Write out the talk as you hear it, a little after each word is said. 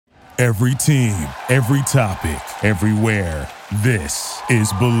Every team, every topic, everywhere. This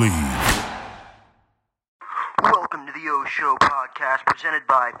is Believe. Welcome to the O Show podcast presented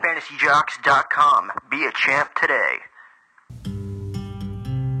by FantasyJocks.com. Be a champ today.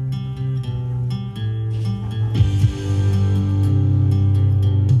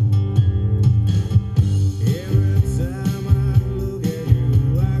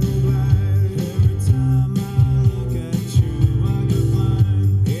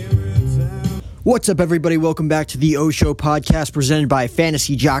 What's up, everybody? Welcome back to the O Show podcast presented by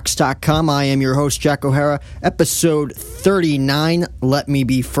FantasyJocks.com. I am your host, Jack O'Hara, episode 39, Let Me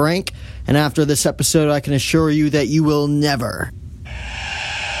Be Frank. And after this episode, I can assure you that you will never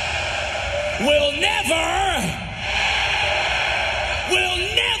ever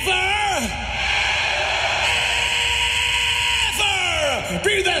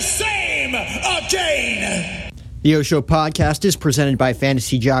be the same again. The O Show podcast is presented by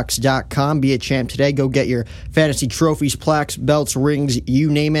FantasyJocks.com. Be a champ today. Go get your fantasy trophies, plaques, belts, rings,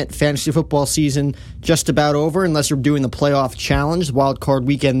 you name it. Fantasy football season just about over, unless you're doing the playoff challenge. Wild card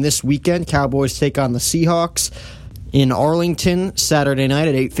weekend this weekend. Cowboys take on the Seahawks in Arlington Saturday night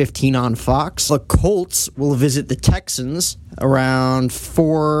at 8:15 on Fox. The Colts will visit the Texans around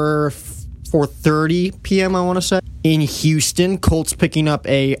 4:30 p.m., I want to say, in Houston. Colts picking up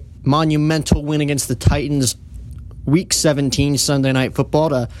a monumental win against the Titans Week 17 Sunday Night Football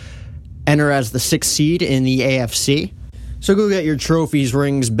to enter as the 6th seed in the AFC. So go get your trophies,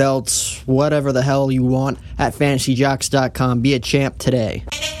 rings, belts, whatever the hell you want at FantasyJocks.com. Be a champ today.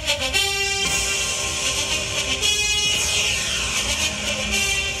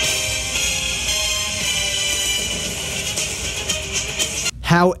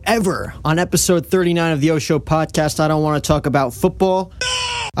 However, on episode 39 of the O Show podcast, I don't want to talk about football.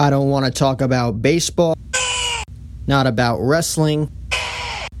 I don't want to talk about baseball. Not about wrestling,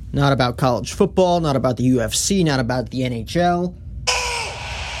 not about college football, not about the UFC, not about the NHL.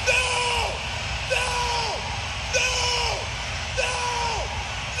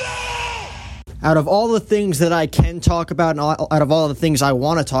 Out of all the things that I can talk about, and out of all the things I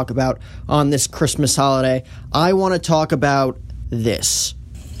want to talk about on this Christmas holiday, I want to talk about this.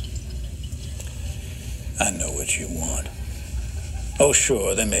 I know what you want. Oh,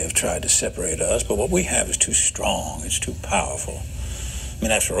 sure, they may have tried to separate us, but what we have is too strong. It's too powerful. I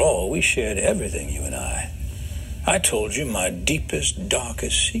mean, after all, we shared everything, you and I. I told you my deepest,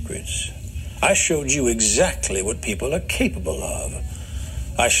 darkest secrets. I showed you exactly what people are capable of.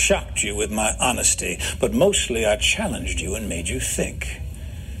 I shocked you with my honesty, but mostly I challenged you and made you think.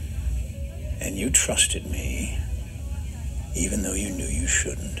 And you trusted me, even though you knew you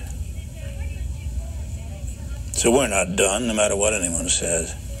shouldn't. So we're not done, no matter what anyone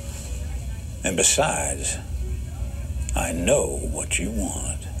says. And besides, I know what you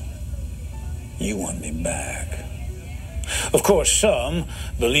want. You want me back. Of course, some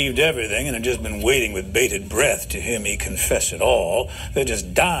believed everything and have just been waiting with bated breath to hear me confess it all. They're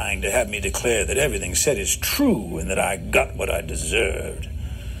just dying to have me declare that everything said is true and that I got what I deserved.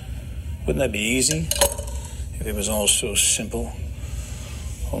 Wouldn't that be easy if it was all so simple?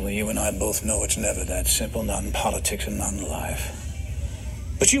 Only you and I both know it's never that simple, not in politics and not in life.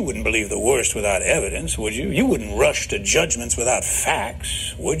 But you wouldn't believe the worst without evidence, would you? You wouldn't rush to judgments without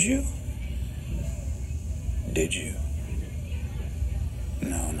facts, would you? Did you?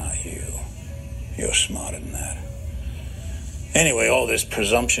 No, not you. You're smarter than that. Anyway, all this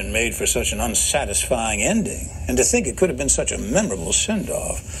presumption made for such an unsatisfying ending, and to think it could have been such a memorable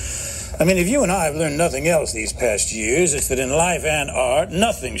send-off. I mean, if you and I have learned nothing else these past years, it's that in life and art,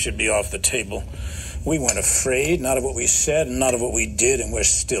 nothing should be off the table. We weren't afraid, not of what we said, and not of what we did, and we're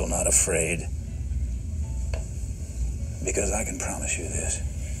still not afraid. Because I can promise you this.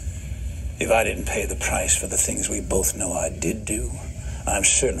 If I didn't pay the price for the things we both know I did do, I'm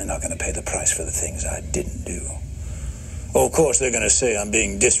certainly not going to pay the price for the things I didn't do. Oh, of course, they're going to say I'm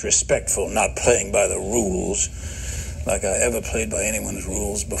being disrespectful, not playing by the rules, like I ever played by anyone's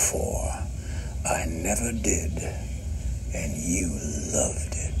rules before. I never did, and you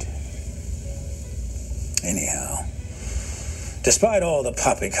loved it. Anyhow, despite all the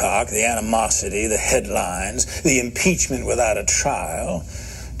poppycock, the animosity, the headlines, the impeachment without a trial,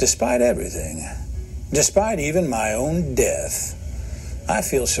 despite everything, despite even my own death, I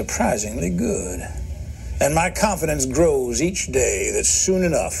feel surprisingly good. And my confidence grows each day that soon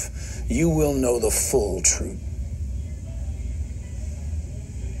enough you will know the full truth.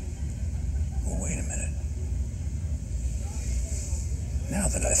 Wait a minute. Now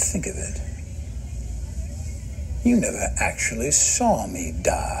that I think of it, you never actually saw me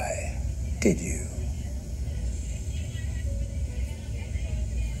die, did you?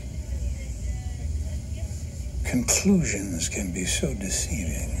 Conclusions can be so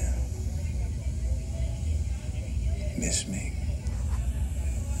deceiving. Miss me?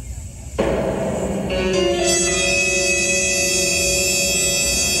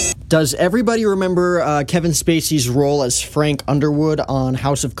 Does everybody remember Kevin Spacey's role as Frank Underwood on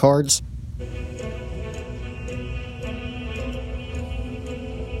House of Cards?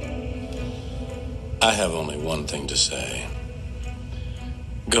 I have only one thing to say.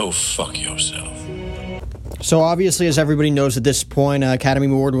 Go fuck yourself. So obviously, as everybody knows at this point, Academy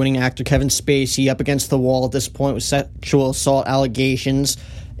Award-winning actor Kevin Spacey up against the wall at this point with sexual assault allegations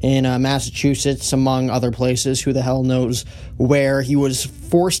in Massachusetts, among other places. Who the hell knows where. He was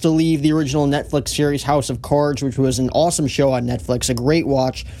forced to leave the original Netflix series House of Cards, which was an awesome show on Netflix, a great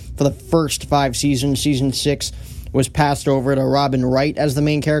watch for the first 5 seasons. Season 6 was passed over to Robin Wright as the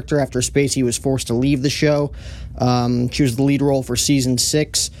main character after Spacey was forced to leave the show. She was the lead role for Season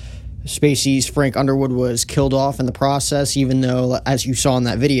 6. Spacey's Frank Underwood was killed off in the process, even though, as you saw in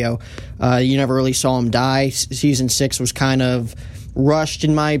that video, you never really saw him die. Season 6 was kind of rushed,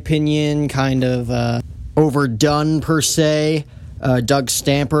 in my opinion, kind of overdone, per se. Doug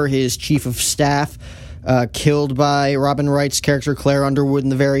Stamper, his chief of staff, killed by Robin Wright's character, Claire Underwood, in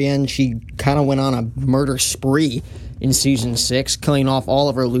the very end. She kind of went on a murder spree in Season 6, killing off all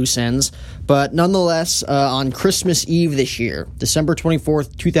of her loose ends. But nonetheless, on Christmas Eve this year, December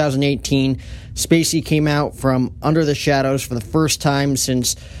 24th, 2018, Spacey came out from under the shadows for the first time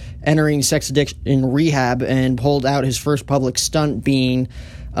since entering sex addiction rehab and pulled out his first public stunt, being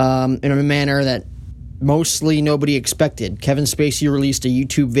in a manner that mostly nobody expected. Kevin Spacey released a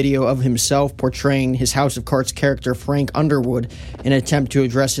YouTube video of himself portraying his House of Cards character Frank Underwood in an attempt to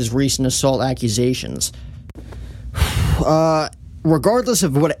address his recent assault accusations. Regardless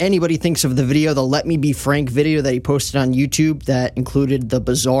of what anybody thinks of the video, the Let Me Be Frank video that he posted on YouTube that included the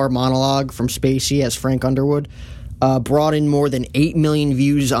bizarre monologue from Spacey as Frank Underwood brought in more than 8 million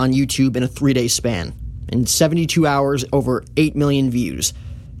views on YouTube in a 3-day span. In 72 hours, over 8 million views.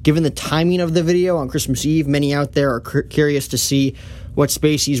 Given the timing of the video on Christmas Eve, many out there are curious to see what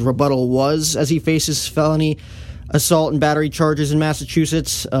Spacey's rebuttal was as he faces felony assault and battery charges in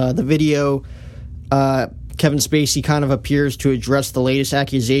Massachusetts. The video, Kevin Spacey kind of appears to address the latest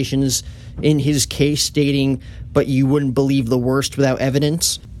accusations in his case, stating, "But you wouldn't believe the worst without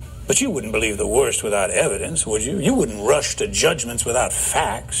evidence." But you wouldn't believe the worst without evidence, would you? You wouldn't rush to judgments without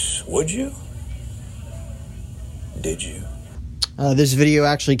facts, would you? Did you? This video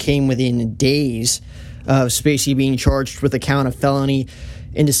actually came within days of Spacey being charged with a count of felony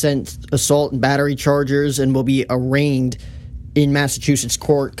indecent assault and battery charges and will be arraigned in Massachusetts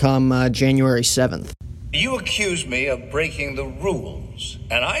court come January 7th. You accuse me of breaking the rules,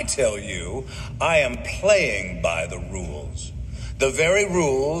 and I tell you, I am playing by the rules. The very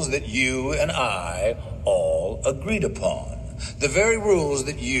rules that you and I all agreed upon. The very rules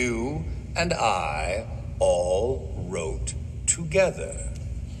that you and I all wrote together.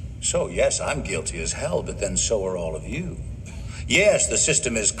 So, yes, I'm guilty as hell, but then so are all of you. Yes, the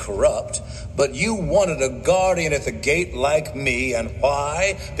system is corrupt, but you wanted a guardian at the gate like me, and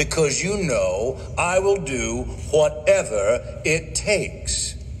why? Because you know I will do whatever it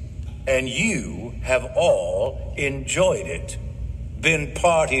takes. And you have all enjoyed it, been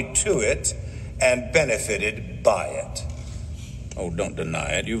party to it, and benefited by it. Oh, don't deny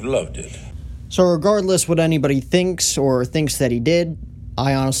it. You've loved it. So regardless what anybody thinks or thinks that he did,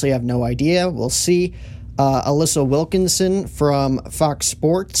 I honestly have no idea. We'll see. Alyssa Wilkinson from Fox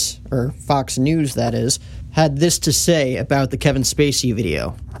Sports, or Fox News that is, had this to say about the Kevin Spacey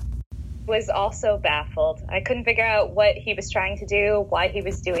video. Was also baffled. I couldn't figure out what he was trying to do, why he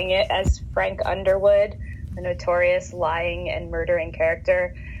was doing it as Frank Underwood, a notorious lying and murdering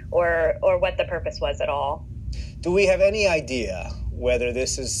character, or what the purpose was at all. Do we have any idea whether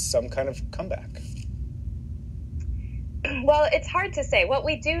this is some kind of comeback? Well, it's hard to say. What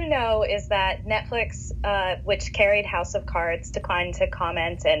we do know is that Netflix, which carried House of Cards, declined to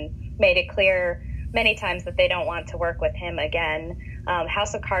comment and made it clear many times that they don't want to work with him again.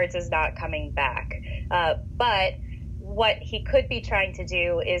 House of Cards is not coming back. But what he could be trying to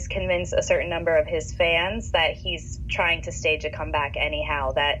do is convince a certain number of his fans that he's trying to stage a comeback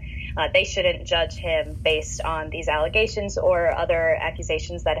anyhow, that they shouldn't judge him based on these allegations or other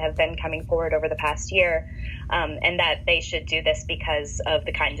accusations that have been coming forward over the past year, and that they should do this because of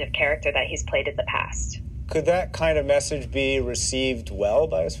the kind of character that he's played in the past. Could that kind of message be received well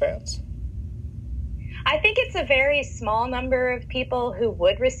by his fans? I think it's a very small number of people who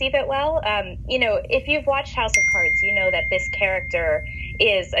would receive it well. If you've watched House of Cards, you know that this character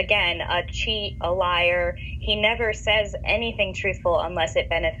is, again, a cheat, a liar. He never says anything truthful unless it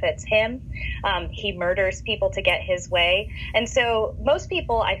benefits him. He murders people to get his way. And so most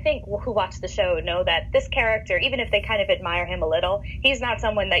people, I think, who watch the show know that this character, even if they kind of admire him a little, he's not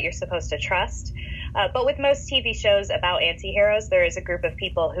someone that you're supposed to trust. But with most TV shows about anti-heroes, there is a group of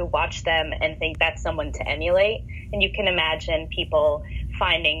people who watch them and think that's someone to emulate. And you can imagine people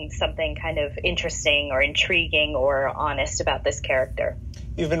finding something kind of interesting or intriguing or honest about this character.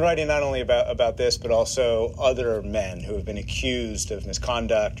 You've been writing not only about this, but also other men who have been accused of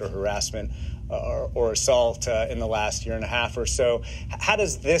misconduct or harassment or assault in the last year and a half or so. How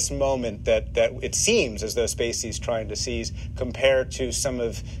does this moment that it seems as though Spacey's trying to seize compare to some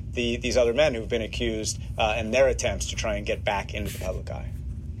of these other men who've been accused and their attempts to try and get back into the public eye?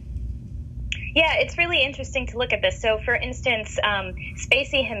 Yeah, it's really interesting to look at this. So, for instance,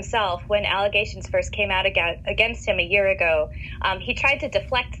 Spacey himself, when allegations first came out against him a year ago, he tried to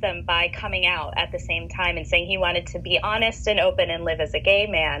deflect them by coming out at the same time and saying he wanted to be honest and open and live as a gay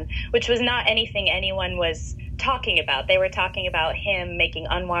man, which was not anything anyone was talking about. They were talking about him making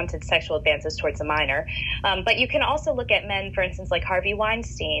unwanted sexual advances towards a minor. But you can also look at men, for instance, like Harvey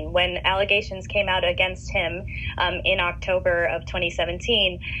Weinstein. When allegations came out against him in October of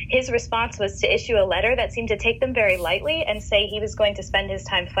 2017, his response was to issue a letter that seemed to take them very lightly and say he was going to spend his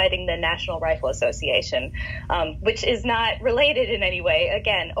time fighting the National Rifle Association, which is not related in any way,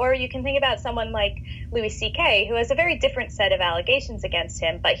 again. Or you can think about someone like Louis C.K., who has a very different set of allegations against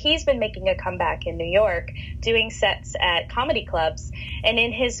him, but he's been making a comeback in New York, doing sets at comedy clubs. And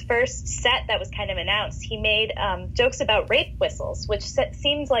in his first set that was kind of announced, he made jokes about rape whistles, which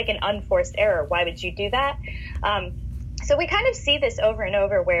seems like an unforced error. Why would you do that? So we kind of see this over and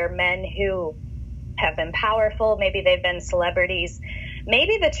over where men who have been powerful, maybe they've been celebrities,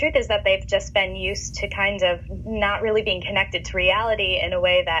 maybe the truth is that they've just been used to kind of not really being connected to reality in a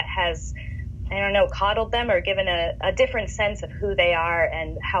way that has, I don't know, coddled them or given a different sense of who they are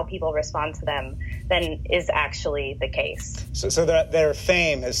and how people respond to them than is actually the case. So their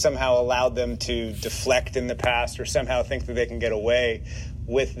fame has somehow allowed them to deflect in the past or somehow think that they can get away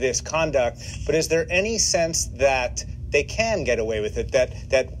with this conduct. But is there any sense that they can get away with it,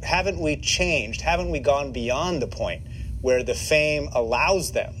 that haven't we changed? Haven't we gone beyond the point where the fame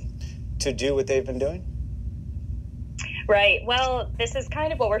allows them to do what they've been doing? Right. Well, this is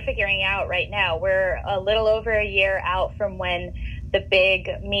kind of what we're figuring out right now. We're a little over a year out from when the big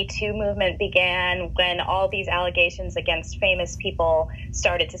Me Too movement began, when all these allegations against famous people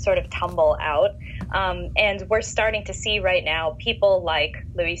started to sort of tumble out. And we're starting to see right now people like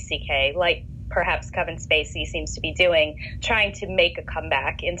Louis C.K., like perhaps Kevin Spacey seems to be doing, trying to make a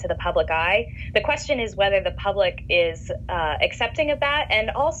comeback into the public eye. The question is whether the public is accepting of that,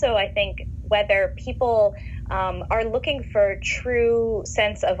 and also I think whether people are looking for true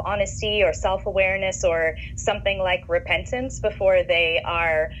sense of honesty or self-awareness or something like repentance before they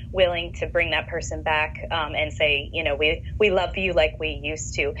are willing to bring that person back and say, you know, we love you like we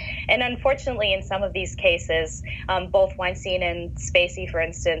used to. And unfortunately, in some of these cases, both Weinstein and Spacey, for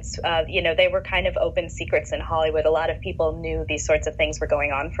instance, you know, they were kind of open secrets in Hollywood. A lot of people knew these sorts of things were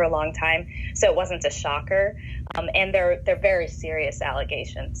going on for a long time, so it wasn't a shocker. And they're very serious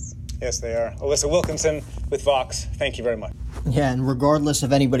allegations. Yes, they are. Alyssa Wilkinson with Vox, thank you very much. Yeah, and regardless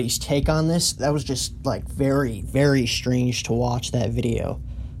of anybody's take on this, that was just, like, very, very strange to watch that video.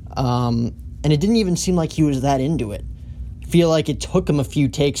 And it didn't even seem like he was that into it. I feel like it took him a few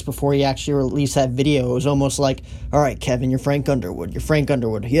takes before he actually released that video. It was almost like, all right, Kevin, you're Frank Underwood. You're Frank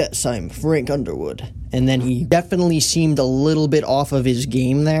Underwood. Yes, I'm Frank Underwood. And then he definitely seemed a little bit off of his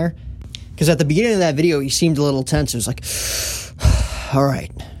game there. Because at the beginning of that video, he seemed a little tense. It was like, all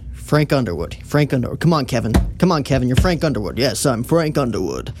right, Frank Underwood. Come on, Kevin. You're Frank Underwood. Yes, I'm Frank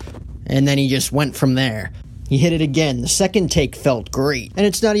Underwood. And then he just went from there. He hit it again. The second take felt great. And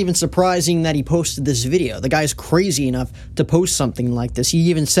it's not even surprising that he posted this video. The guy's crazy enough to post something like this. He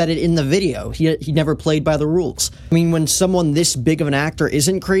even said it in the video. He never played by the rules. I mean, when someone this big of an actor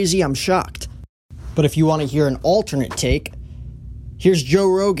isn't crazy, I'm shocked. But if you want to hear an alternate take, here's Joe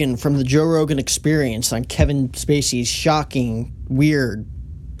Rogan from the Joe Rogan Experience on Kevin Spacey's shocking, weird,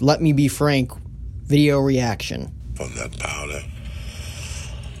 Let Me Be Frank video reaction. From that powder.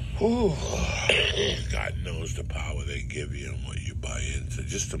 Ooh, God knows the power they give you and what you buy into.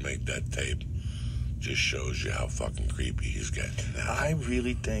 Just to make that tape just shows you how fucking creepy he's getting now. I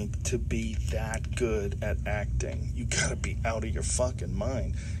really think to be that good at acting, you gotta be out of your fucking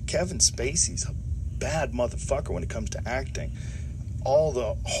mind. Kevin Spacey's a bad motherfucker when it comes to acting. All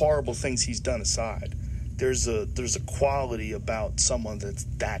the horrible things he's done aside, there's a quality about someone that's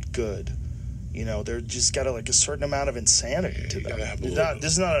that good They're just got a certain amount of insanity to them.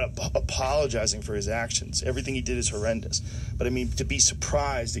 This is not apologizing for his actions. Everything he did is horrendous. But I mean, to be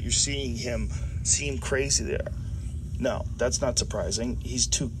surprised that you're seeing him seem crazy there, no, that's not surprising. He's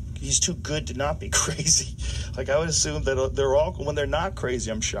too good to not be crazy. Like, I would assume that they're all, when they're not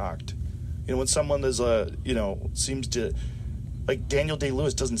crazy, I'm shocked. When someone is seems to, like, Daniel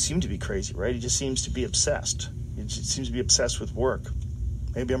Day-Lewis doesn't seem to be crazy, right? He just seems to be obsessed. He just seems to be obsessed with work.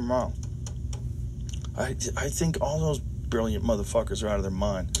 Maybe I'm wrong. I think all those brilliant motherfuckers are out of their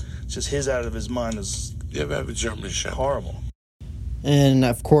mind. It's just his out of his mind is horrible. And,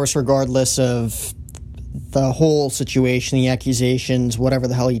 of course, regardless of the whole situation, the accusations, whatever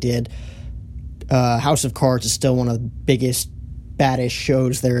the hell he did, House of Cards is still one of the biggest, baddest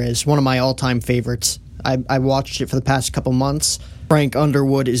shows there is. One of my all-time favorites. I watched it for the past couple months. Frank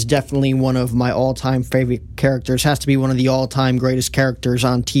Underwood is definitely one of my all-time favorite characters. Has to be one of the all-time greatest characters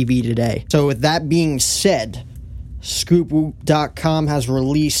on TV today. So with that being said, Scoop.com has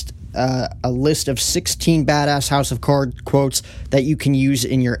released a list of 16 badass House of Cards quotes that you can use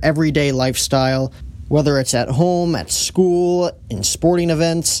in your everyday lifestyle, whether it's at home, at school, in sporting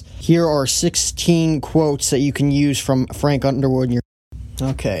events. Here are 16 quotes that you can use from Frank Underwood.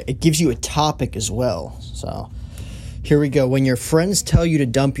 Okay, it gives you a topic as well. So here we go. When your friends tell you to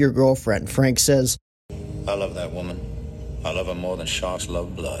dump your girlfriend, Frank says, I love that woman. I love her more than sharks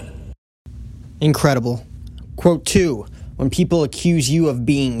love blood. Incredible. Quote 2. When people accuse you of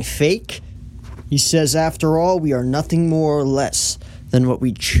being fake, he says, after all, we are nothing more or less than what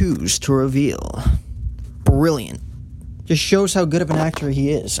we choose to reveal. Brilliant. Just shows how good of an actor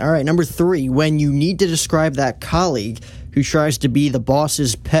he is. All right, number 3. When you need to describe that colleague who tries to be the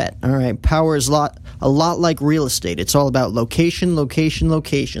boss's pet. All right, power is a lot like real estate. It's all about location, location,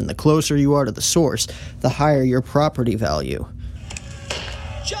 location. The closer you are to the source, the higher your property value.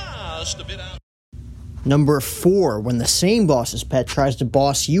 Just a bit out. Number 4, when the same boss's pet tries to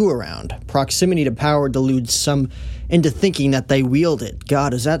boss you around. Proximity to power deludes some into thinking that they wield it.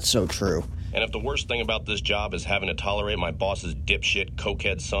 God, is that so true? And if the worst thing about this job is having to tolerate my boss's dipshit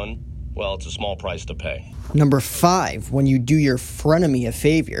cokehead son, well, it's a small price to pay. Number 5, when you do your frenemy a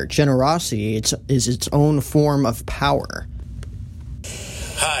favor. Generosity is its own form of power.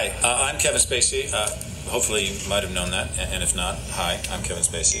 Hi, I'm Kevin Spacey. Hopefully you might have known that, and if not, hi, I'm Kevin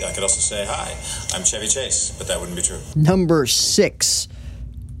Spacey. I could also say, hi, I'm Chevy Chase, but that wouldn't be true. Number 6,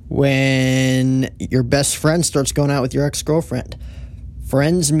 when your best friend starts going out with your ex-girlfriend.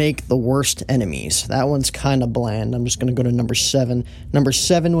 Friends make the worst enemies. That one's kind of bland. I'm just going to go to number 7. Number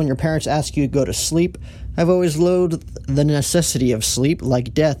 7, when your parents ask you to go to sleep. I've always loathed the necessity of sleep.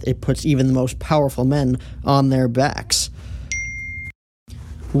 Like death, it puts even the most powerful men on their backs.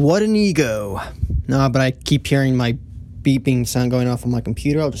 What an ego. No, but I keep hearing my beeping sound going off on my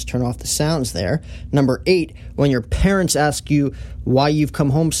computer. I'll just turn off the sounds there. Number 8, when your parents ask you why you've come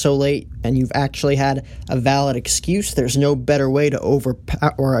home so late and you've actually had a valid excuse, there's no better way to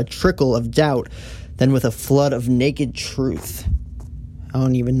overpower a trickle of doubt than with a flood of naked truth. I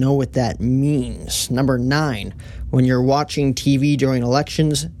don't even know what that means. Number 9, when you're watching TV during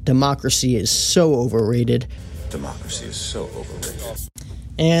elections, democracy is so overrated. Democracy is so overrated.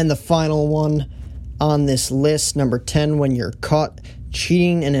 And the final one on this list, number 10, when you're caught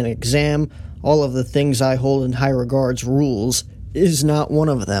cheating in an exam, all of the things I hold in high regards rules is not one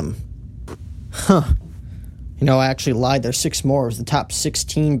of them. Huh. I actually lied. There's 6 more. It was the top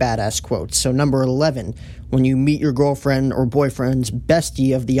 16 badass quotes. So number 11, when you meet your girlfriend or boyfriend's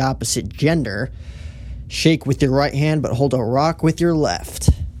bestie of the opposite gender, shake with your right hand but hold a rock with your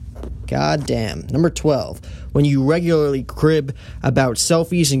left. God damn. Number 12, when you regularly crib about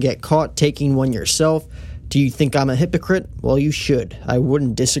selfies and get caught taking one yourself, do you think I'm a hypocrite? Well, you should. I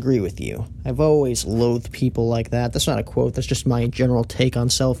wouldn't disagree with you. I've always loathed people like that. That's not a quote. That's just my general take on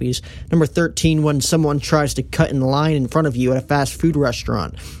selfies. Number 13, when someone tries to cut in line in front of you at a fast food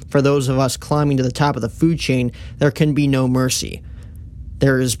restaurant. For those of us climbing to the top of the food chain, there can be no mercy.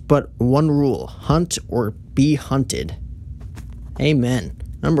 There is but one rule: hunt or be hunted. Amen.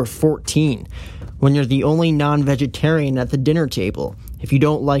 Number 14, when you're the only non-vegetarian at the dinner table. If you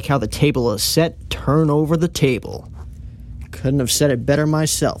don't like how the table is set, turn over the table. Couldn't have said it better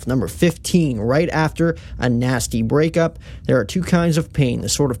myself. Number 15, right after a nasty breakup, there are 2 kinds of pain. The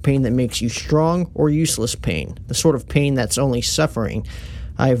sort of pain that makes you strong, or useless pain. The sort of pain that's only suffering.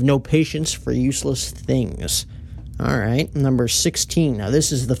 I have no patience for useless things. All right, number 16. Now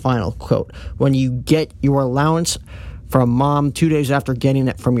this is the final quote. When you get your allowance from mom 2 days after getting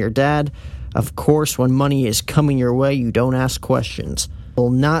it from your dad, of course, when money is coming your way, you don't ask questions.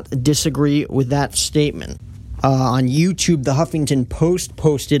 Will not disagree with that statement. On YouTube, the Huffington Post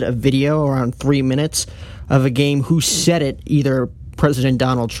posted a video around 3 minutes of a game Who Said It, either President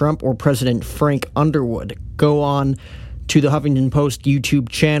Donald Trump or President Frank Underwood. Go on to the Huffington Post YouTube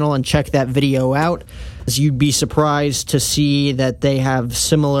channel and check that video out, as you'd be surprised to see that they have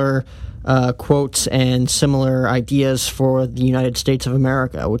similar quotes and similar ideas for the United States of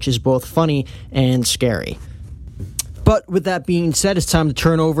America, which is both funny and scary. But with that being said, it's time to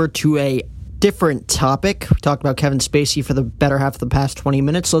turn over to a different topic. We talked about Kevin Spacey for the better half of the past 20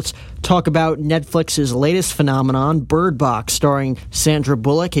 minutes. Let's talk about Netflix's latest phenomenon, Bird Box, starring Sandra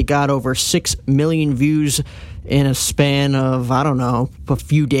Bullock. It got over 6 million views in a span of, I don't know, a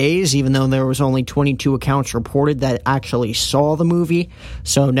few days, even though there was only 22 accounts reported that actually saw the movie.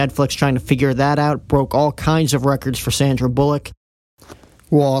 So Netflix, trying to figure that out, broke all kinds of records for Sandra Bullock.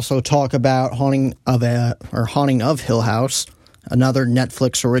 We'll also talk about Haunting of Hill House, another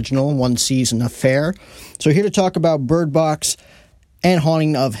Netflix original, one-season affair. So here to talk about Bird Box and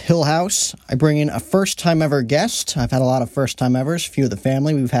Haunting of Hill House, I bring in a first-time ever guest. I've had a lot of first-time evers, a few of the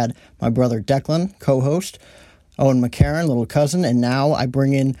family. We've had my brother Declan, co-host, Owen McCarron, little cousin, and now I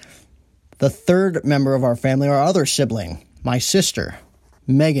bring in the third member of our family, our other sibling, my sister,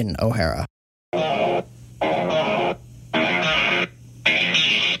 Megan O'Hara.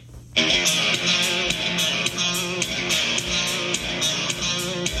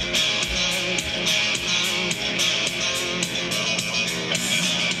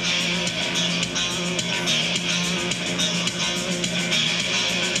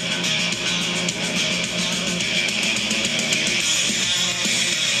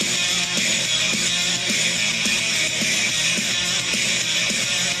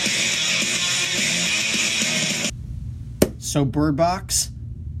 So Bird Box,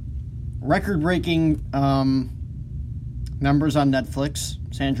 record-breaking numbers on Netflix,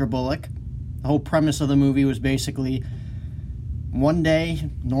 Sandra Bullock. The whole premise of the movie was basically one day,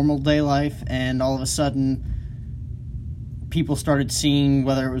 normal day life, and all of a sudden people started seeing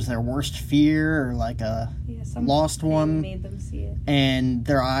whether it was their worst fear or like a lost one. Made them see it. And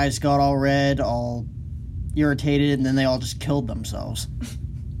their eyes got all red, all irritated, and then they all just killed themselves.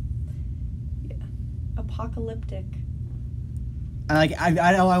 Yeah. Apocalyptic.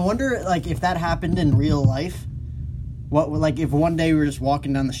 I wonder, like, if that happened in real life, what, like, if one day we were just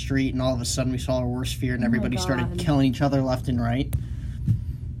walking down the street and all of a sudden we saw our worst fear and everybody started killing each other left and right.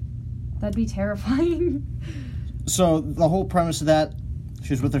 That'd be terrifying. So the whole premise of that,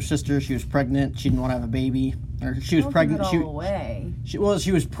 she was with her sister, she was pregnant, she didn't want to have a baby, or she was pregnant.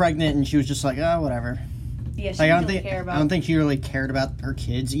 She was pregnant and she was just like, oh, whatever. Yeah, she didn't really care about. I don't think she really cared about her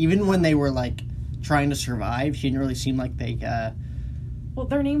kids, even when they were like trying to survive. She didn't really seem like they. Well,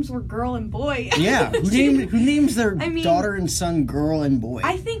 their names were girl and boy. Yeah, who names their daughter and son girl and boy?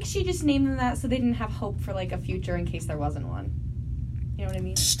 I think she just named them that so they didn't have hope for like a future in case there wasn't one. You know what I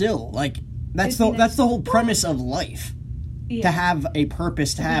mean? Still, like that's the whole premise of life. Yeah. To have a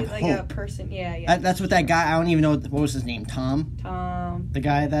purpose, to have like hope. A person, yeah. That's what that guy. I don't even know what was his name. Tom. The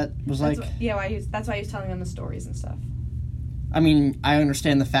guy that was that's why he was telling them the stories and stuff. I mean, I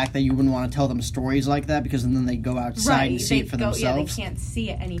understand the fact that you wouldn't want to tell them stories like that because then they go outside and see it for themselves. Yeah, they can't see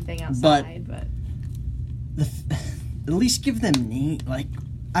anything outside, but at least give them names. Like,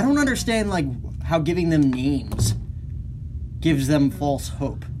 I don't understand like how giving them names gives them false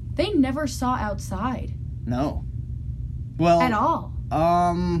hope. They never saw outside. No. Well, at all.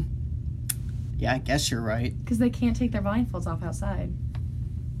 Yeah, I guess you're right. Because they can't take their blindfolds off outside.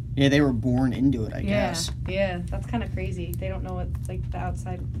 Yeah, they were born into it, I guess. Yeah, that's kind of crazy. They don't know what, like, the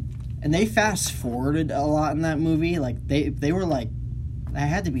outside... And they fast-forwarded a lot in that movie. Like, they were, like... They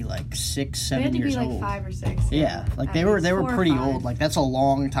had to be, like, 6, 7 years old. They had to be, like, 5 or 6. Yeah, like, they were pretty old. Like, that's a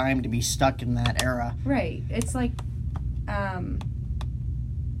long time to be stuck in that era. Right. It's like, I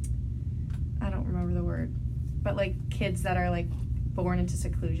don't remember the word. But, like, kids that are, like, born into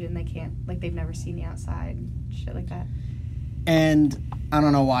seclusion, they can't... Like, they've never seen the outside, shit like that. And I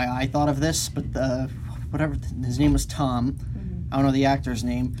don't know why I thought of this, but his name was Tom. Mm-hmm. I don't know the actor's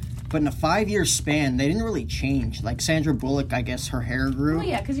name. But in a 5-year span, they didn't really change. Like, Sandra Bullock, I guess her hair grew. Well,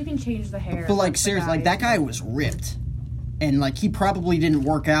 yeah, because you can change the hair. But, like, seriously, like, that guy was ripped. And, like, he probably didn't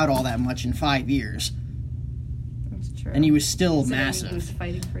work out all that much in 5 years. That's true. And he was still massive. He was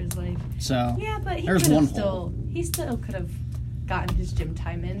fighting for his life. So, yeah, but he still could have gotten his gym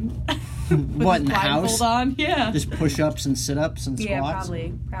time in. With what, in the house? On? Yeah. Just push-ups and sit-ups and squats? Yeah,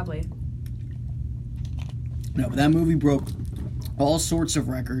 probably. No, but that movie broke all sorts of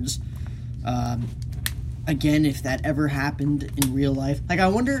records. Again, if that ever happened in real life. Like, I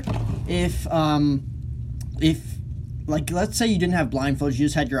wonder if like, let's say you didn't have blindfolds, you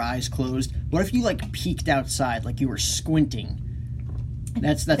just had your eyes closed. What if you, like, peeked outside, like you were squinting?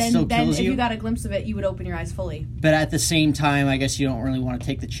 That still kills you? If you got a glimpse of it, you would open your eyes fully. But at the same time, I guess you don't really want to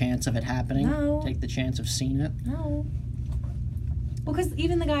take the chance of it happening. No. Take the chance of seeing it. No. Well, because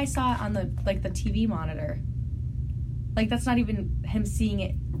even the guy saw it on the TV monitor. Like, that's not even him seeing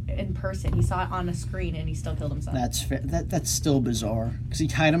it in person. He saw it on a screen, and he still killed himself. That's fair. That's still bizarre. Because he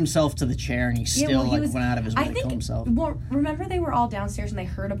tied himself to the chair, and he still went out of his way to kill himself. Well, remember they were all downstairs, and they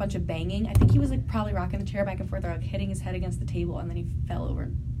heard a bunch of banging? I think he was, like, probably rocking the chair back and forth, or, like, hitting his head against the table, and then he fell over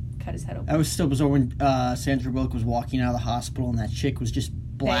and cut his head open. That was still bizarre when Sandra Bullock was walking out of the hospital, and that chick was just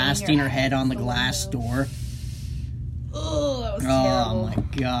blasting her head on the glass door. Oh, that was terrible. Oh, my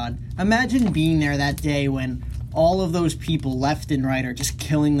God. Imagine being there that day when all of those people left and right are just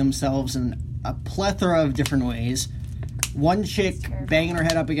killing themselves in a plethora of different ways. One chick banging her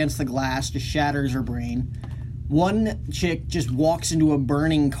head up against the glass just shatters her brain. One chick just walks into a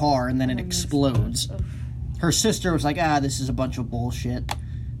burning car and then it explodes. Her sister was like, this is a bunch of bullshit.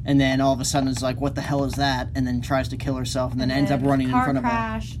 And then all of a sudden it's like, what the hell is that? And then tries to kill herself and then ends up running in front of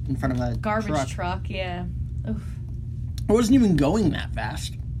a garbage truck. Yeah. Oof. It wasn't even going that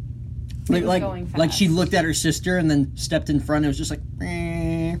fast. Like she looked at her sister and then stepped in front. It was just like,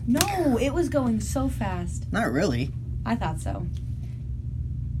 No, it was going so fast. Not really. I thought so.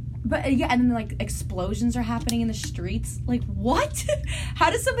 But yeah, and then like explosions are happening in the streets. Like what? How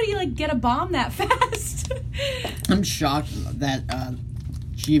does somebody like get a bomb that fast? I'm shocked that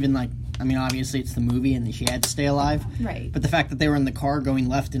she even obviously it's the movie and she had to stay alive. Right. But the fact that they were in the car going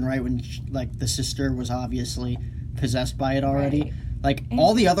left and right when the sister was obviously possessed by it already. Right. Like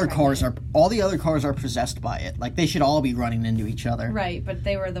all the other cars are possessed by it. Like they should all be running into each other. Right, but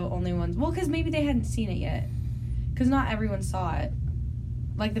they were the only ones. Well, because maybe they hadn't seen it yet. Because not everyone saw it.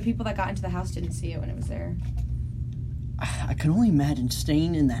 Like the people that got into the house didn't see it when it was there. I can only imagine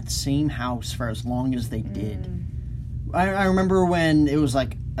staying in that same house for as long as they did. I remember when it was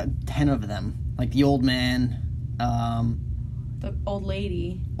like 10 of them. Like the old man, the old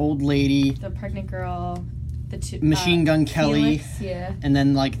lady, the pregnant girl. The two, Machine Gun Kelly, Felix, yeah, and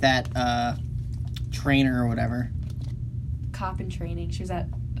then like that trainer or whatever. Cop in training. She was at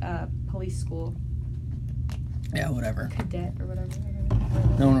police school. Yeah, whatever. Cadet or whatever.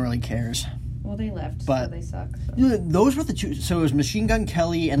 No one really cares. Well, they left, but so they suck. So. Those were the two. So it was Machine Gun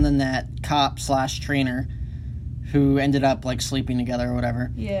Kelly and then that cop/trainer who ended up like sleeping together or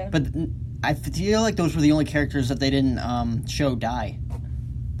whatever. Yeah. But I feel like those were the only characters that they didn't show die.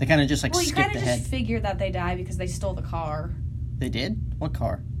 They kind of just skipped ahead. Well, you kind of just figured that they died because they stole the car. They did? What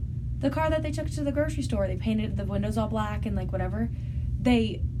car? The car that they took to the grocery store. They painted the windows all black and like whatever.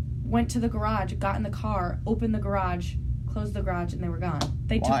 They went to the garage, got in the car, opened the garage, closed the garage, and they were gone.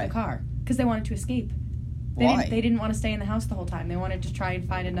 They took the car because they wanted to escape. They didn't want to stay in the house the whole time. They wanted to try and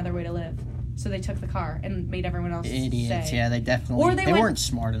find another way to live. So they took the car and made everyone else idiots. stay. Yeah, they definitely. They weren't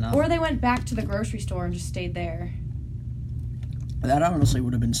smart enough. Or they went back to the grocery store and just stayed there. That honestly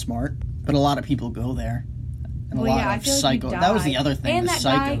would have been smart, but a lot of people go there. And a lot of psychos. That was the other thing, and the that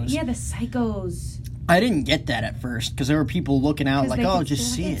psychos. Guy, the psychos. I didn't get that at first, because there were people looking out like,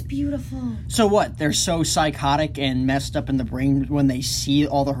 just see it. It's beautiful. So what? They're so psychotic and messed up in the brain when they see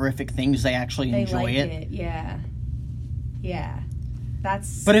all the horrific things, they actually enjoy it? Yeah. Yeah.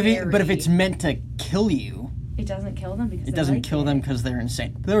 That's but scary. if it's meant to kill you... It doesn't kill them because it doesn't kill them because they're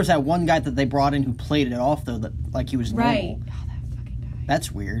insane. There was that one guy that they brought in who played it off, though, that like he was normal. Right. Oh, that fucking guy.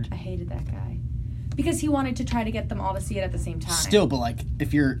 That's weird. I hated that guy. Because he wanted to try to get them all to see it at the same time. Still, but like,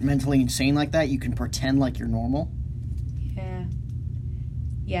 if you're mentally insane like that, you can pretend like you're normal. Yeah.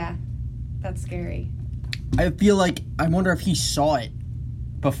 Yeah. That's scary. I feel like, I wonder if he saw it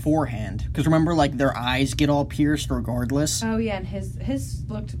beforehand. Because remember, like, their eyes get all pierced regardless. Oh, yeah, and his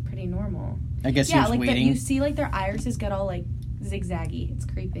looked pretty normal. I guess he was waiting. You see, like, their irises get all, like, zigzaggy. It's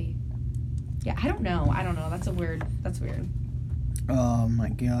creepy. Yeah, I don't know. That's weird. Oh, my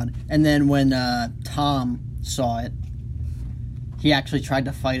God. And then when Tom saw it, he actually tried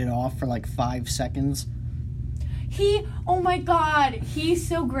to fight it off for, like, 5 seconds. Oh, my God. He's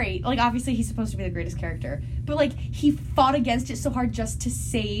so great. Like, obviously, he's supposed to be the greatest character. But, like, he fought against it so hard just to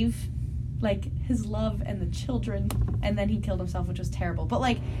save... like, his love and the children, and then he killed himself, which was terrible. But,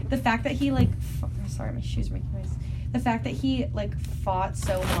 like, the fact that he, like... sorry, my shoes are making noise. The fact that he, like, fought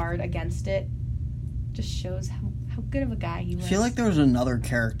so hard against it just shows how good of a guy he was. I feel like there was another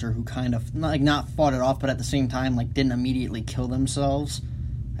character who kind of, like, not fought it off, but at the same time, like, didn't immediately kill themselves.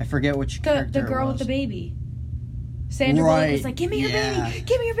 I forget which character the girl it was. with the baby. Sandra Bullock was like, give me your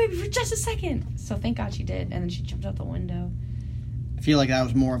baby for just a second. So thank God she did, and then she jumped out the window. I feel like that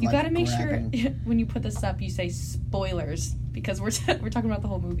was more of You like gotta make grabbing. sure when you put this up, you say spoilers because we're talking about the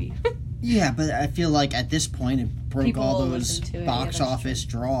whole movie. Yeah, but I feel like at this point it broke People all will those listen to it. box Yeah, that's office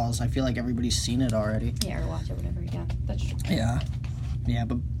draws. I feel like everybody's seen it already. Yeah, or watch it, whatever. Yeah, that's true. Yeah,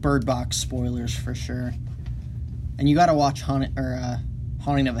 but Bird Box spoilers for sure. And you gotta watch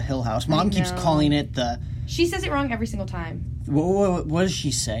Haunting of a Hill House. Mom keeps calling it the. She says it wrong every single time. What does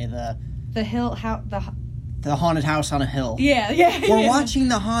she say? The haunted house on a hill. Yeah. We're watching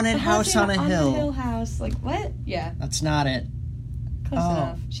the haunted house on a hill. The Hill House, like what? Yeah. That's not it. Close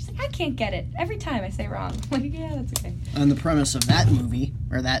enough. She's like, I can't get it. Every time I say wrong. I'm like, yeah, that's okay. And the premise of that movie,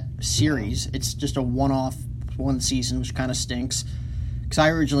 or that series, it's just a one-off, one season, which kind of stinks. Because I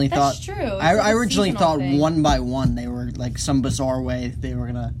originally thought... That's true. I originally thought thing. one by one they were, like, some bizarre way they were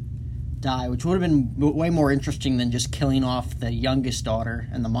going to die, which would have been way more interesting than just killing off the youngest daughter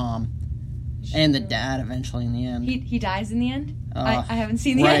and the mom. And the dad, eventually, in the end. He dies in the end? I haven't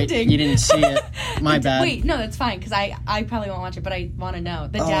seen the ending. You didn't see it. My bad. Wait, no, that's fine, because I probably won't watch it, but I want to know.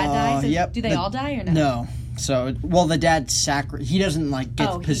 The dad dies? Yep. Do they all die or no? No. So, well, the dad he doesn't, like,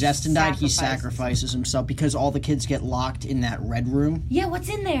 get possessed and die. He sacrifices himself because all the kids get locked in that red room. Yeah, what's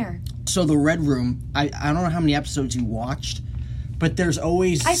in there? So the red room, I don't know how many episodes you watched, but there's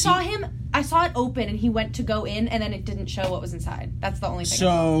always... I saw it open, and he went to go in, and then it didn't show what was inside. That's the only thing.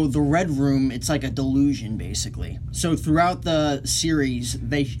 So the red room, it's like a delusion, basically. So throughout the series,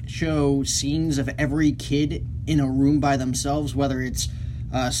 they show scenes of every kid in a room by themselves, whether it's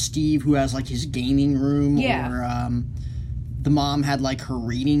Steve, who has, like, his gaming room, or the mom had, like, her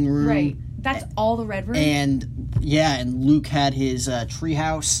reading room. Right. That's all the red room? And Luke had his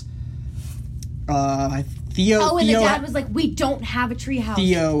treehouse. Theo, and the dad was like, we don't have a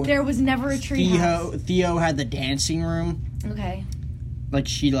treehouse. There was never a treehouse. Theo had the dancing room. Okay. Like,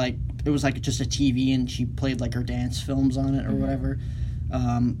 it was like just a TV, and she played, like, her dance films on it or whatever.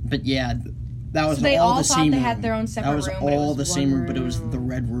 But yeah, that was all the same room. They had their own separate room. That was all the same room, but it was the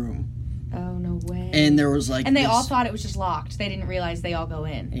red room. Oh, no way. And there was, like, and they all thought it was just locked. They didn't realize they all go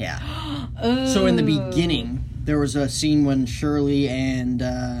in. Yeah. So in the beginning, there was a scene when Shirley and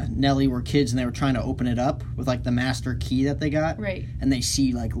Nellie were kids, and they were trying to open it up with, like, the master key that they got. Right. And they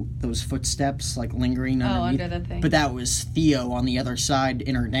see, like, those footsteps, like, lingering underneath. Under the thing. But that was Theo on the other side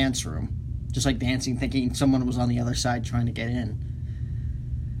in her dance room. Just, like, dancing, thinking someone was on the other side trying to get in.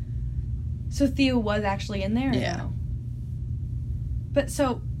 So Theo was actually in there? Yeah. No? But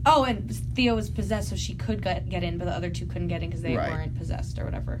so... Oh, and Theo was possessed, so she could get in, but the other two couldn't get in because they weren't possessed or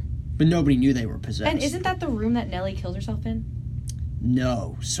whatever. But nobody knew they were possessed. And isn't that the room that Nellie killed herself in?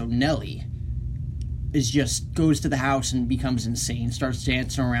 No. So Nellie goes to the house and becomes insane, starts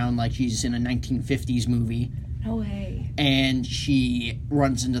dancing around like she's in a 1950s movie. No way. And she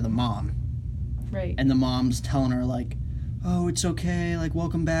runs into the mom. Right. And the mom's telling her, like, oh, it's okay, like,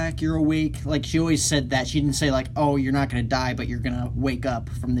 welcome back, you're awake. Like, she always said that. She didn't say, like, oh, you're not going to die, but you're going to wake up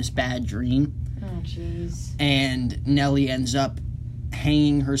from this bad dream. Oh, jeez. And Nellie ends up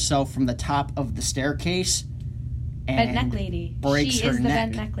hanging herself from the top of the staircase. And bent neck lady. Breaks she her is the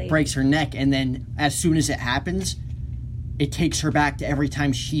neck. bent neck lady. Breaks her neck, and then as soon as it happens, it takes her back to every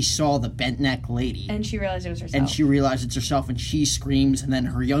time she saw the bent neck lady. And she realized it was herself. And she realized it's herself, and she screams, and then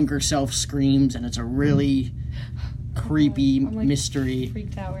her younger self screams, and it's a really... creepy mystery.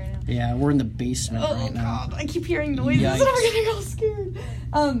 Freaked out right now. Yeah, we're in the basement right now. Oh god, I keep hearing noises and I'm getting all scared.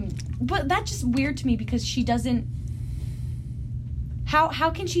 But that's just weird to me because she doesn't. How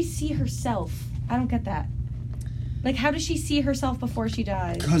can she see herself? I don't get that. Like, how does she see herself before she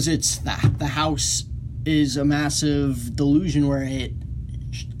dies? Because it's the house is a massive delusion where it,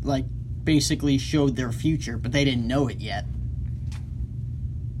 like, basically showed their future, but they didn't know it yet.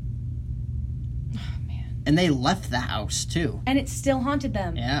 And they left the house, too. And it still haunted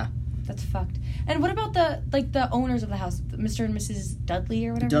them. Yeah. That's fucked. And what about the owners of the house, Mr. and Mrs. Dudley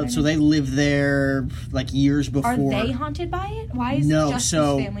or whatever? So they lived there, like, years before. Are they haunted by it? Why is just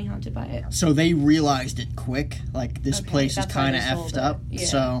this family haunted by it? So they realized it quick. Like, this place is kind of effed up. Yeah.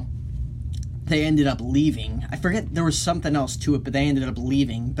 So they ended up leaving. I forget, there was something else to it, but they ended up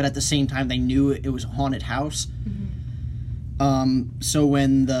leaving. But at the same time, they knew it was a haunted house. Mm-hmm. So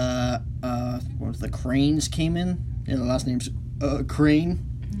when the Cranes came in, the last name's Crane,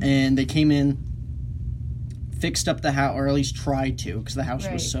 mm-hmm. and they came in, fixed up the house, or at least tried to, because the house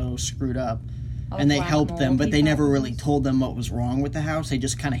was so screwed up. And they helped them, but they never really told them what was wrong with the house. They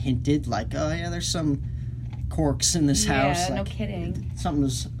just kind of hinted, like, oh yeah, there's some corks in this house. Yeah, like, no kidding.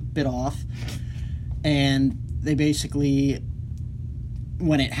 Something's a bit off. And they basically,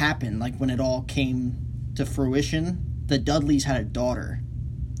 when it happened, like when it all came to fruition, the Dudleys had a daughter.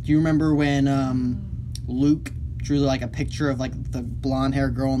 Do you remember when Luke drew like a picture of like the blonde hair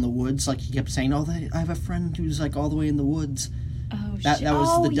girl in the woods. Like he kept saying, "Oh, I have a friend who's like all the way in the woods." Oh, that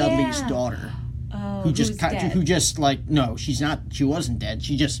was the Dudley's daughter. Oh, who just like no, she's not. She wasn't dead.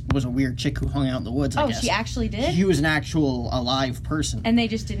 She just was a weird chick who hung out in the woods. I guess. She actually did. She was an actual alive person, and they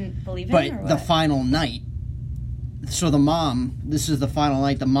just didn't believe it. But the final night. So the mom. This is the final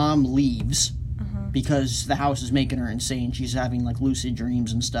night. The mom leaves. Because the house is making her insane. She's having, like, lucid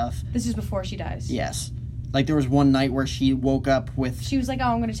dreams and stuff. This is before she dies? Yes. Like, there was one night where she woke up with... She was like,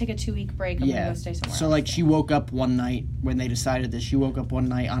 I'm going to take a 2-week break. I'm going to go stay somewhere So, like, she woke up one night when they decided this. She woke up one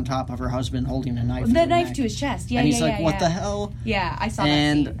night on top of her husband holding a knife. The knife to his chest. Yeah, and he's like, what the hell? Yeah, I saw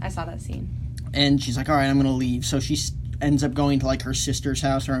that scene. I saw that scene. And she's like, all right, I'm going to leave. So she ends up going to, like, her sister's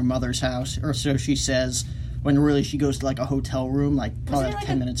house or her mother's house. Or so she says... When really she goes to, like, a hotel room, like, probably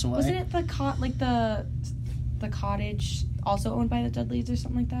 10 minutes away. Wasn't it the cottage also owned by the Dudleys or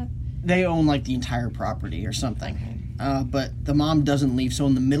something like that? They own, like, the entire property or something. Okay. But the mom doesn't leave, so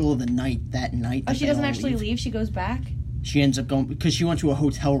in the middle of the night, Oh, she doesn't actually leave? She goes back? She ends up going... Because she went to a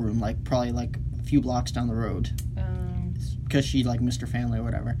hotel room, like, probably, like, a few blocks down the road. Because she, like, missed her family or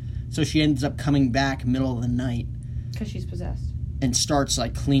whatever. So she ends up coming back middle of the night. Because she's possessed. And starts,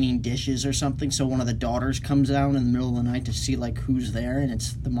 like, cleaning dishes or something. So one of the daughters comes out in the middle of the night to see, like, who's there. And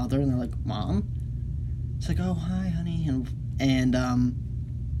it's the mother. And they're like, Mom? It's like, oh, hi, honey. And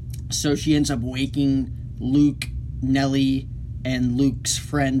so she ends up waking Luke, Nellie, and Luke's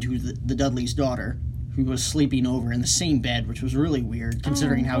friend, who's the Dudley's daughter, who was sleeping over in the same bed, which was really weird,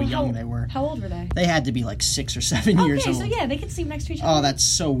 considering how young they were. How old were they? They had to be, like, 6 or 7 years old. Okay, so yeah, they could sleep next to each other. Oh, that's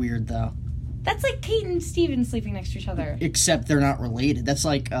so weird, though. That's like Kate and Steven sleeping next to each other. Except they're not related. That's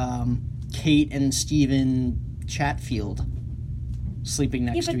like Kate and Steven Chatfield sleeping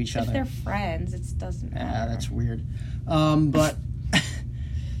next to each other. If they're friends, it doesn't matter. Yeah, that's weird. But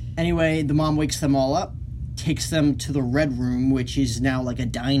anyway, the mom wakes them all up, takes them to the red room, which is now like a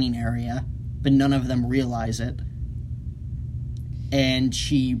dining area, but none of them realize it. And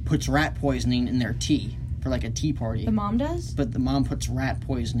she puts rat poisoning in their tea for like a tea party. The mom does? But the mom puts rat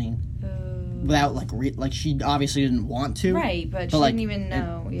poisoning. Without, like, she obviously didn't want to. Right, but she didn't even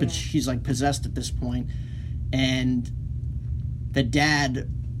know. But she's, like, possessed at this point. And the dad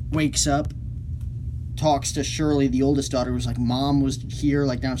wakes up, talks to Shirley, the oldest daughter, who's like, Mom was here,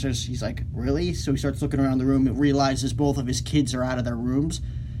 like, downstairs. He's like, really? So he starts looking around the room and realizes both of his kids are out of their rooms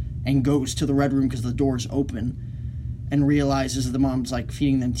and goes to the red room because the door's open and realizes the mom's, like,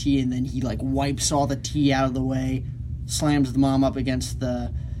 feeding them tea. And then he, like, wipes all the tea out of the way, slams the mom up against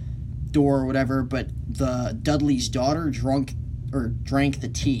the door or whatever, but the Dudley's daughter drank the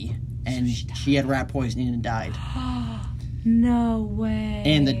tea, and she had rat poisoning and died. No way.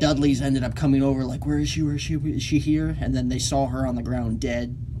 And the Dudleys ended up coming over, like, where is she? Is she here? And then they saw her on the ground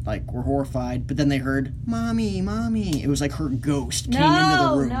dead, like, were horrified, but then they heard, Mommy. It was like her ghost came into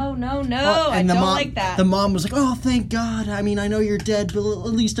the room. No, I don't like that. The mom was like, oh, thank God. I mean, I know you're dead, but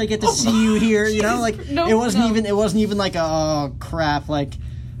at least I get to see you here, you know? Like, it wasn't even like, oh, crap, like,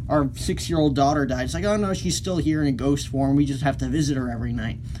 our 6-year-old daughter died. It's like, oh no, she's still here in a ghost form. We just have to visit her every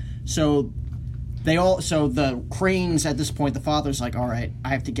night. So the Cranes at this point, the father's like, all right, I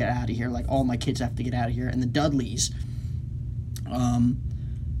have to get out of here. Like, all my kids have to get out of here. And the Dudleys,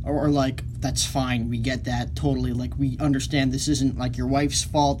 are like, that's fine. We get that totally. Like, we understand this isn't like your wife's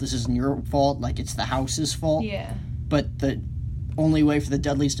fault. This isn't your fault. Like, it's the house's fault. Yeah. But the only way for the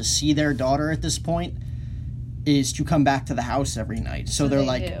Dudleys to see their daughter at this point is to come back to the house every night. So they're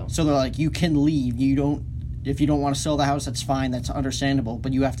like, you can leave. If you don't want to sell the house, that's fine. That's understandable.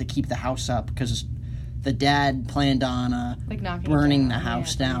 But you have to keep the house up because the dad planned on burning the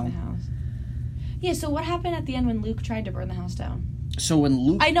house down. Yeah. So what happened at the end when Luke tried to burn the house down? So when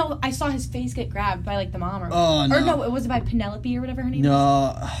Luke, I know I saw his face get grabbed by like the mom or no, it was by Penelope or whatever her name was.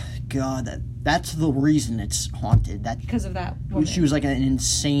 No, God, that's the reason it's haunted. That because of that woman. She was like an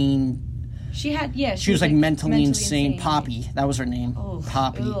insane. She was like mentally insane. Poppy, that was her name. Oh,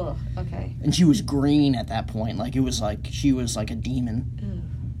 Poppy. Ugh, okay. And she was green at that point. Like, it was like she was like a demon. Ugh.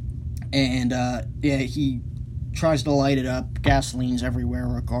 And he tries to light it up. Gasoline's everywhere,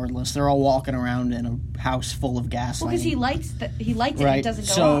 regardless. They're all walking around in a house full of gasoline. Well, because he lights it, right. It doesn't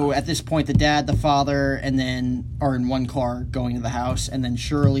go So off. At this point, the dad, the father, and then are in one car going to the house, and then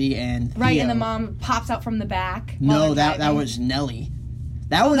Shirley and right, Theo. and the mom pops out from the back. No, that was Nellie.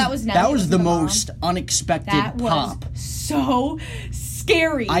 That was Nellie. That was the most unexpected pop. That was so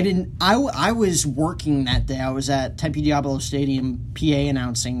scary. I was working that day. I was at Tempe Diablo Stadium PA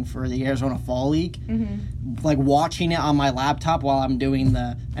announcing for the Arizona Fall League. Mm-hmm. Like, watching it on my laptop while I'm doing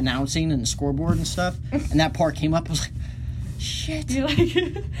the announcing and the scoreboard and stuff. And that part came up. I was like, shit. You're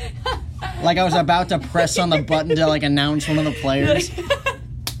like... Like I was about to press on the button to like announce one of the players.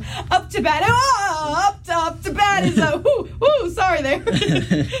 Up to bat. Oh, up to bat is a whoo, sorry there.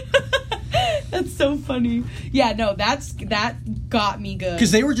 That's so funny. Yeah, no, that got me good.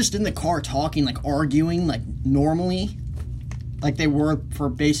 Because they were just in the car talking, like arguing, like normally, like they were for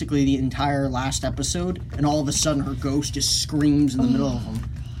basically the entire last episode, and all of a sudden her ghost just screams in the middle of them.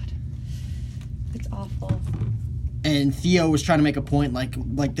 God. It's awful. And Theo was trying to make a point, like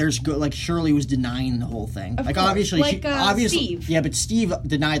Shirley was denying the whole thing. Of like course. obviously, obviously, Steve. Yeah, but Steve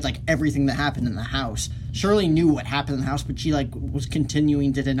denied like everything that happened in the house. Shirley knew what happened in the house, but she like was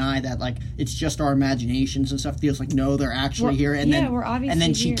continuing to deny that like it's just our imaginations and stuff. Theo's like, no, they're actually here. And we're obviously and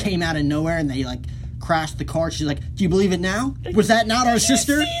then she here. came out of nowhere and they like crashed the car. She's like, do you believe it now? Was that not our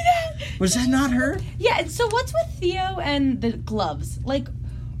sister? See that? Was that not her? Yeah. And so what's with Theo and the gloves? Like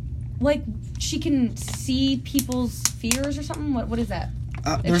she can see people's fears or something. What is that?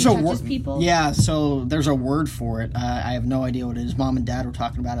 There's she a touches word. people? Yeah, so there's a word for it. I have no idea what it is. Mom and Dad were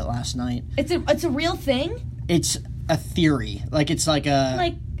talking about it last night. It's a real thing. It's a theory. Like it's like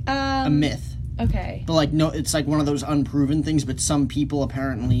a myth. Okay. But like no, it's like one of those unproven things. But some people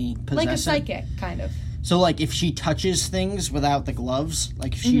apparently possess like a it. psychic kind of. So like if she touches things without the gloves,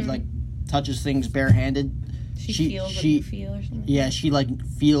 like if she like touches things barehanded, she feels what you feel or something. Yeah, she like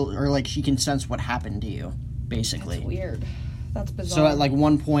feel or like she can sense what happened to you, basically. That's weird. That's bizarre. So at like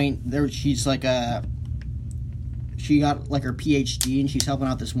one point there, she's like she got like her PhD and she's helping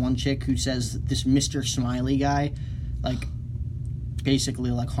out this one chick who says that this Mr. Smiley guy, like basically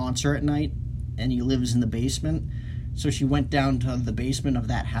like haunts her at night, and he lives in the basement. So she went down to the basement of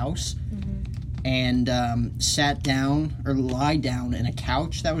that house and sat down or lied down in a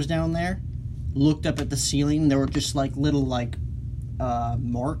couch that was down there. Looked up at the ceiling. There were just like little like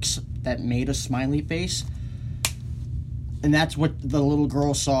marks that made a smiley face. And that's what the little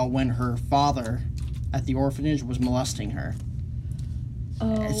girl saw when her father at the orphanage was molesting her.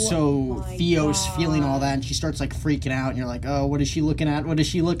 Oh, so Theo's feeling all that, and she starts like freaking out, and you're like, oh, what is she looking at? What is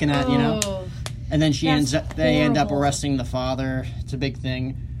she looking at? You know? And then they end up arresting the father. It's a big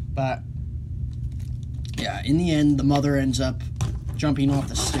thing. But yeah, in the end, the mother ends up jumping off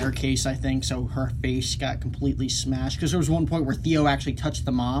the staircase, I think, so her face got completely smashed. Because there was one point where Theo actually touched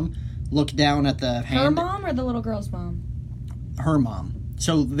the mom, looked down at the hand. Her mom or the little girl's mom? Her mom.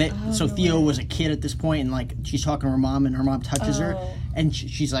 So Theo was a kid at this point, and like she's talking to her mom, and her mom touches her, and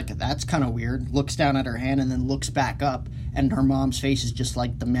she's like, "That's kind of weird." Looks down at her hand, and then looks back up, and her mom's face is just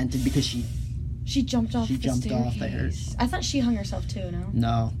like demented because she jumped off. Off there. I thought she hung herself too.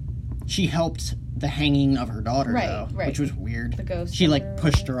 No, she helped the hanging of her daughter, though, which was weird. The ghost. She like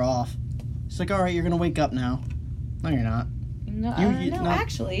pushed her off. It's like, all right, you're gonna wake up now. No, you're not. No,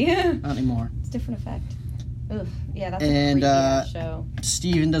 actually, not anymore. It's a different effect. Ugh, yeah, that's a creepy show.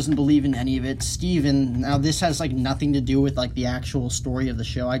 Steven doesn't believe in any of it. Steven, now this has like nothing to do with like the actual story of the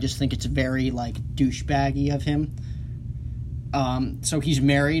show. I just think it's very like douchebaggy of him. So he's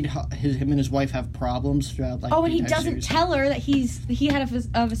married. Him and his wife have problems throughout like. Oh, and he doesn't tell her that he had a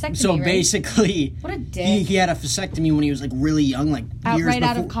vasectomy. So right? basically, what a dick. He had a vasectomy when he was like really young, like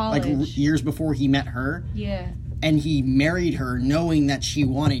out of college, like years before he met her. Yeah. And he married her knowing that she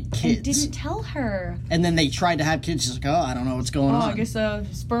wanted kids. And didn't tell her. And then they tried to have kids. She's like, oh, I don't know what's going on. I guess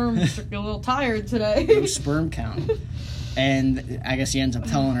sperm's a little tired today. No sperm count. And I guess he ends up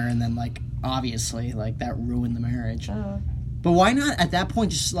telling her, and then, like, obviously, like, that ruined the marriage. But why not, at that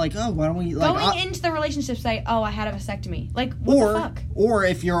point, just like, oh, why don't we, like... Going into the relationship, say, oh, I had a vasectomy. Like, what the fuck? Or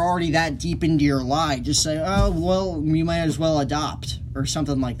if you're already that deep into your lie, just say, oh, well, you might as well adopt, or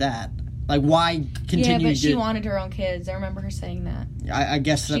something like that. Like, why continue to... Yeah, but she wanted her own kids. I remember her saying that. I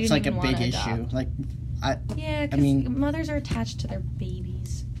guess that's, like, a big issue. Like, yeah, because mothers are attached to their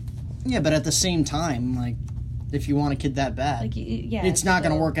babies. Yeah, but at the same time, like, if you want a kid that bad, like, yeah, it's not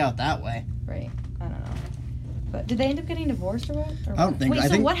going to work out that way. Right. I don't know. But did they end up getting divorced or what? I don't think...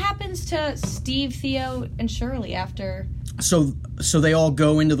 Wait, what happens to Steve, Theo, and Shirley after... So they all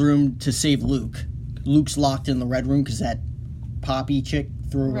go into the room to save Luke. Luke's locked in the red room because that Poppy chick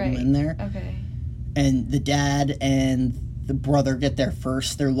threw him in there. Okay. And the dad and the brother get there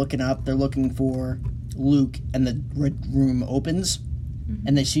first. They're looking up. They're looking for Luke, and the red room opens,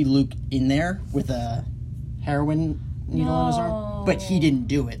 and they see Luke in there with a heroin needle on his arm. But he didn't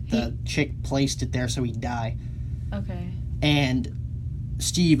do it. The chick placed it there so he'd die. Okay. And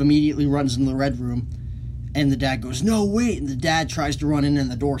Steve immediately runs into the red room, And the dad goes, no, wait. And the dad tries to run in and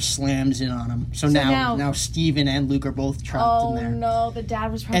the door slams in on him. So now Steven and Luke are both trapped in there. Oh, no. The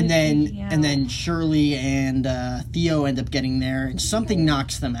dad was probably And then Shirley and Theo end up getting there. And something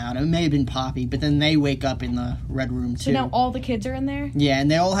knocks them out. It may have been Poppy, but then they wake up in the red room, too. So now all the kids are in there? Yeah,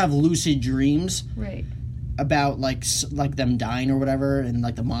 and they all have lucid dreams. Right. About, like them dying or whatever. And,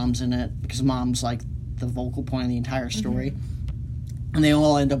 like, the mom's in it. Because mom's, like, the vocal point of the entire story. Mm-hmm. And they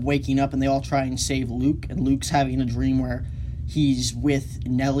all end up waking up, and they all try and save Luke. And Luke's having a dream where he's with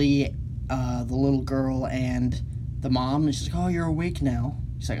Nellie, the little girl, and the mom. And she's like, oh, you're awake now.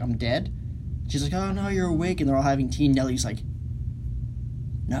 He's like, I'm dead? She's like, oh, no, you're awake. And they're all having tea. And Nellie's like,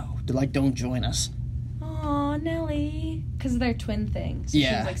 no. They're like, don't join us. Aw, Nellie. Because they're twin things. So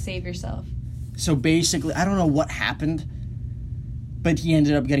yeah. She's like, save yourself. So basically, I don't know what happened, but he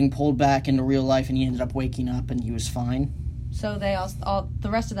ended up getting pulled back into real life, and he ended up waking up, and he was fine. So they all the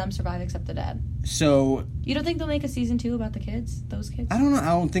rest of them survive except the dad. So you don't think they'll make a season 2 about the kids, those kids? I don't know. I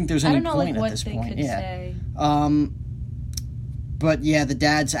don't think there's any point at this point. I don't know what they could say. But yeah, the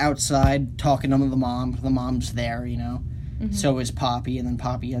dad's outside talking to the mom. The mom's there, you know. Mm-hmm. So is Poppy, and then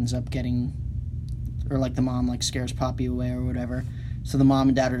Poppy ends up getting, or like the mom like scares Poppy away or whatever. So the mom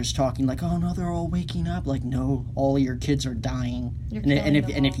and dad are just talking like, oh no, they're all waking up. Like, no, all of your kids are dying,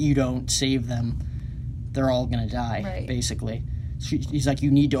 and if you don't save them, they're all gonna die, right. Basically. He's like,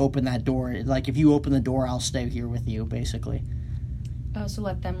 you need to open that door. Like, if you open the door, I'll stay here with you, basically. Oh, so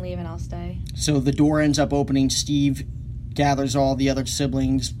let them leave and I'll stay. So the door ends up opening. Steve gathers all the other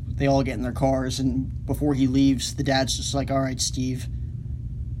siblings. They all get in their cars, and before he leaves, the dad's just like, all right, Steve,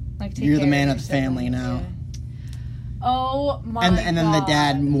 like, you're the man of the family now. Yeah. Oh, my God. And then the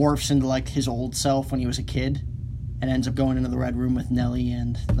dad morphs into, like, his old self when he was a kid and ends up going into the red room with Nellie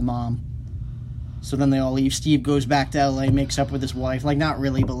and the mom. So then they all leave. Steve goes back to L.A., makes up with his wife. Like, not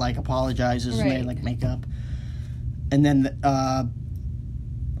really, but, like, apologizes, right. And they, like, make up. And then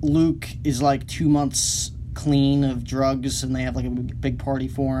Luke is, like, 2 months clean of drugs, and they have, like, a big party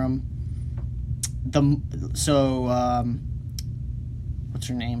for him. What's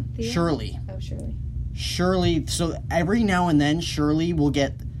her name? Thea? Shirley. Oh, Shirley. Shirley, so every now and then, Shirley will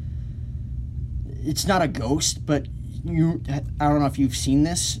get... It's not a ghost, but I don't know if you've seen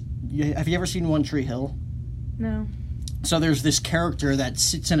this. Have you ever seen One Tree Hill? No. So there's this character that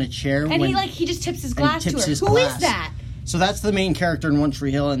sits in a chair. And he just tips his glass to her. Who is that? So that's the main character in One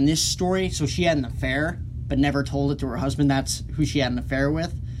Tree Hill. In this story, so she had an affair, but never told it to her husband. That's who she had an affair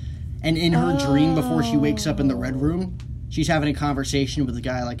with. And in her dream, before she wakes up in the red room, she's having a conversation with the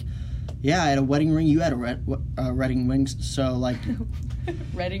guy like, yeah, I had a wedding ring, you had a wedding ring, so like...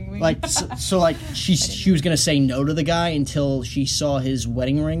 Wedding ring? Like, so like, she was going to say no to the guy until she saw his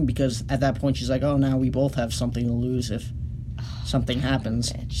wedding ring, because at that point she's like, oh, now we both have something to lose if something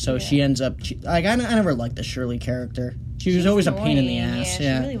happens. Bitch, so she ends up... I never liked the Shirley character. She was always annoying. A pain in the ass.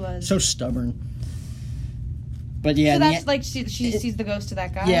 Yeah, she really was. So stubborn. But yeah... So that's like, she sees the ghost of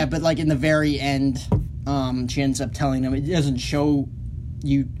that guy? Yeah, but like in the very end, she ends up telling him, it doesn't show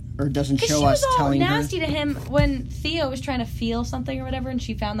you... Or doesn't show us telling her. She was all nasty to him when Theo was trying to feel something or whatever, and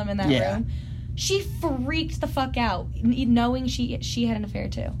she found them in that room. She freaked the fuck out, knowing she had an affair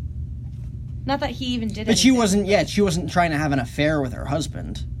too. Not that he even did. But she wasn't. Yeah, she wasn't trying to have an affair with her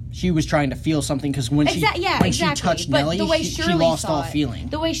husband. She was trying to feel something because when she touched Nellie, she lost all feeling.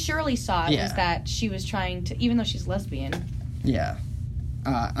 The way Shirley saw it was that she was trying to, even though she's lesbian. Yeah.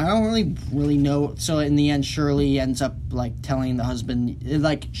 I don't really know. So in the end, Shirley ends up like telling the husband. It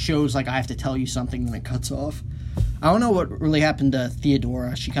like shows like I have to tell you something, then it cuts off. I don't know what really happened to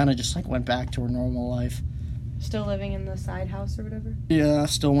Theodora. She kind of just like went back to her normal life. Still living in the side house or whatever. Yeah,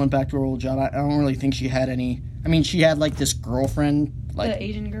 still went back to her old job. I don't really think she had any. I mean, she had like this girlfriend, like the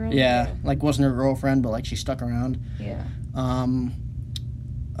Asian girl. Yeah, like wasn't her girlfriend, but like she stuck around. Yeah.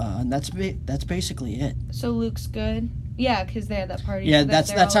 And that's basically it. So Luke's good. Yeah, because they had that party. Yeah,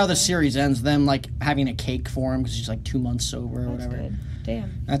 that's how the series ends. Them like having a cake for him because he's like 2 months sober or whatever. Good.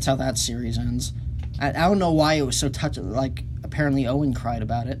 Damn. That's how that series ends. I don't know why it was so touching. Like apparently Owen cried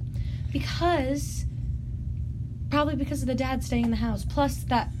about it. Probably because of the dad staying in the house. Plus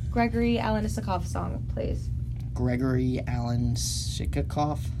that Gregory Alan Isakov song plays. Gregory Alan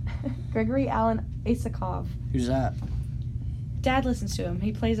Isakov? Gregory Alan Isakov. Who's that? Dad listens to him.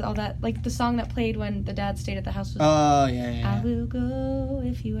 He plays all that, like the song that played when the dad stayed at the house was. Oh yeah. I will go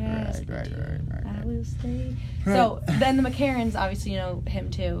if you ask. Right. I will stay. Right. So then the McCarrans obviously know him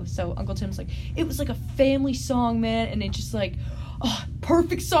too. So Uncle Tim's like, it was like a family song, man, and it just like, oh,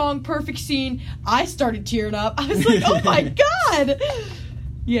 perfect song, perfect scene. I started tearing up. I was like, oh my God.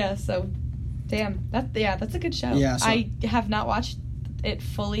 Yeah. So, damn. That's a good show. Yeah. So, I have not watched it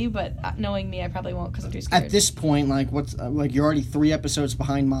fully, but knowing me, I probably won't because I'm too scared. At this point, you're already 3 episodes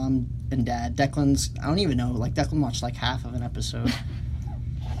behind Mom and Dad. I don't even know. Declan watched half of an episode.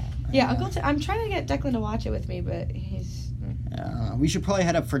 Yeah, I'm trying to get Declan to watch it with me, but he's... we should probably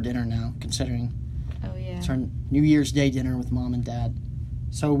head up for dinner now, considering it's our New Year's Day dinner with Mom and Dad.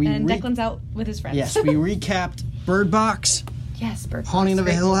 So Declan's out with his friends. Yes, we recapped Bird Box. Yes, Bird Box. Haunting of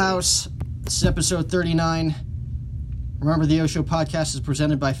a Hill House. This is episode 39. Remember, the O-Show podcast is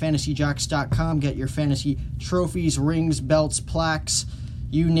presented by FantasyJocks.com. Get your fantasy trophies, rings, belts, plaques,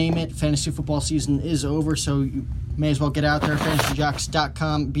 you name it. Fantasy football season is over, so you may as well get out there.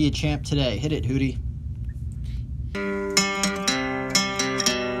 FantasyJocks.com. Be a champ today. Hit it, Hootie.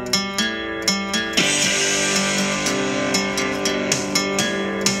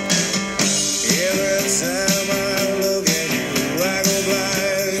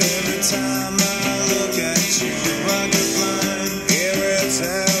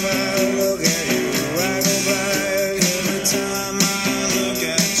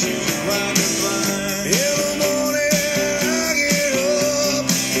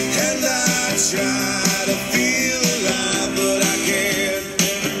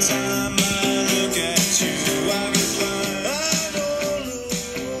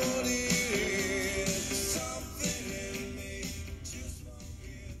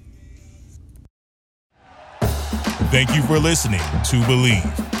 Thank you for listening to Believe.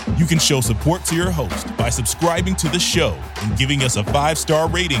 You can show support to your host by subscribing to the show and giving us a 5-star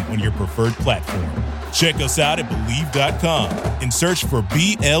rating on your preferred platform. Check us out at Believe.com and search for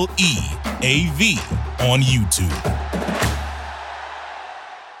BLEAV on YouTube.